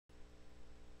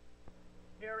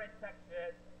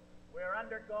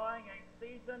undergoing a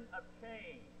season of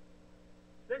change.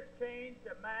 This change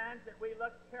demands that we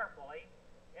look carefully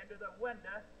into the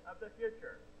window of the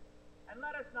future. And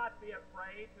let us not be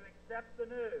afraid to accept the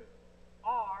new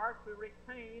or to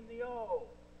retain the old.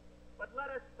 But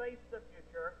let us face the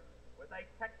future with a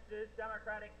Texas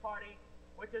Democratic Party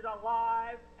which is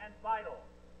alive and vital,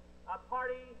 a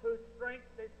party whose strength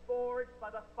is forged by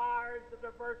the fires of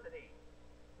diversity,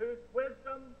 whose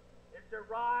wisdom is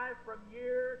derived from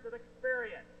years of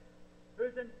experience,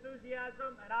 whose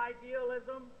enthusiasm and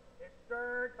idealism is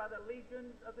stirred by the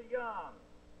legions of the young,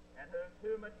 and whose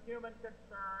human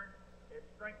concern is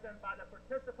strengthened by the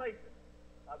participation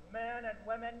of men and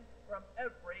women from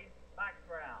every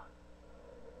background.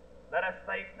 Let us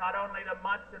face not only the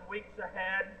months and weeks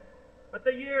ahead, but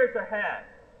the years ahead,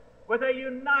 with a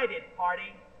united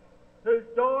party whose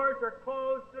doors are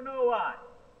closed to no one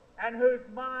and whose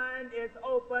mind is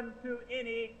open to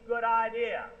any good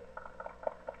idea.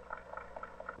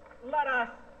 Let us,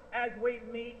 as we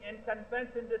meet in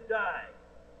convention today,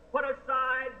 put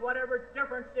aside whatever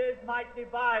differences might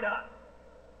divide us.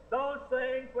 Those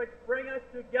things which bring us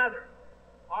together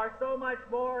are so much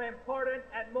more important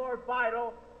and more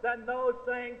vital than those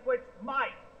things which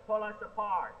might pull us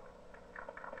apart.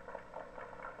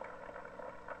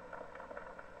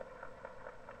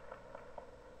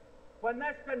 When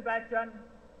this convention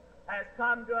has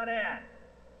come to an end,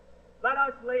 let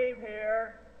us leave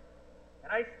here in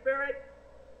a spirit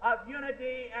of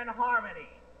unity and harmony.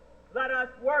 Let us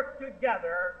work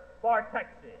together for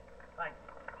Texas. Thank you.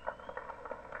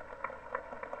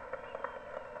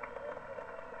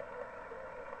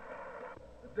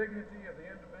 The dignity of the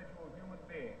individual human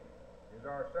being is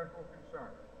our central concern.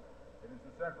 It is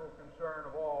the central concern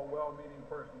of all well-meaning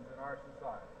persons in our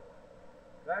society.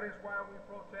 That is why we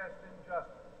protest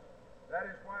injustice. That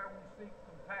is why we seek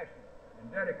compassion and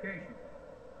dedication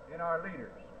in our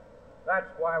leaders. That's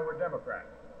why we're Democrats.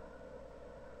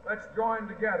 Let's join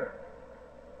together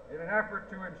in an effort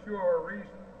to ensure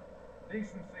reason,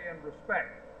 decency, and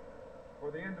respect for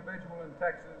the individual in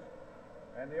Texas.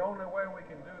 And the only way we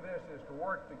can do this is to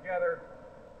work together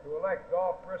to elect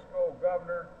Dolph Briscoe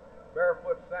governor,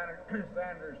 Barefoot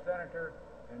Sanders senator,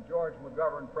 and George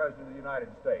McGovern president of the United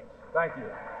States. Thank you.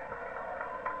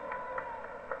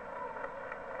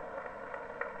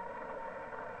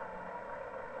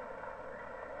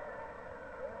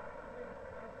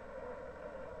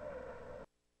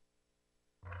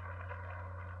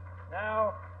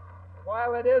 Now,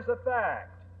 while it is a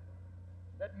fact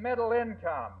that middle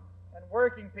income and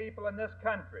working people in this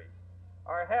country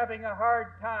are having a hard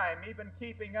time even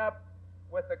keeping up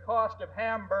with the cost of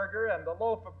hamburger and the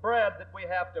loaf of bread that we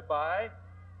have to buy,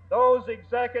 those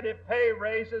executive pay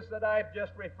raises that I've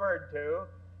just referred to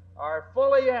are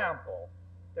fully ample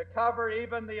to cover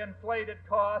even the inflated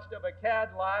cost of a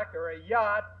Cadillac or a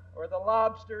yacht or the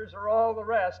lobsters or all the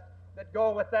rest that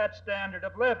go with that standard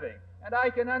of living. And I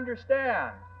can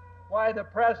understand why the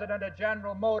president of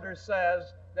General Motors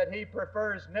says that he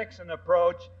prefers Nixon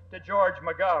approach to George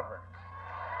McGovern.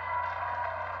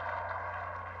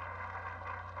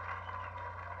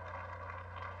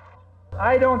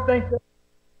 I don't think that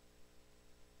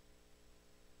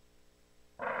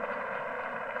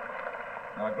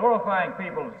Now, glorifying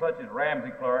people such as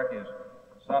Ramsey Clark is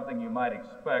something you might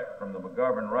expect from the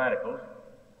McGovern radicals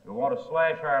who want to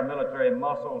slash our military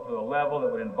muscle to a level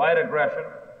that would invite aggression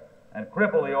and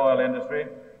cripple the oil industry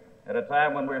at a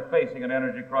time when we're facing an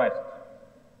energy crisis.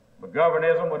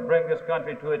 McGovernism would bring this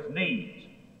country to its knees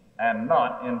and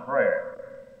not in prayer.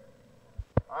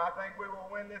 I think we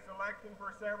will win this election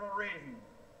for several reasons.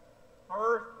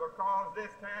 First, because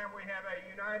this time we have a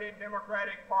united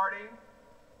Democratic Party,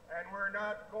 and we're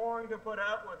not going to put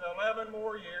up with 11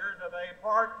 more years of a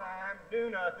part-time,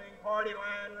 do-nothing,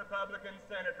 party-line Republican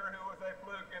senator who was a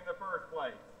fluke in the first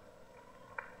place.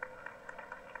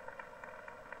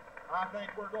 I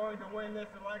think we're going to win this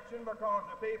election because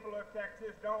the people of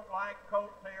Texas don't like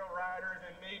coattail riders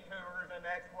and me-tooers, and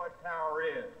that's what power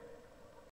is.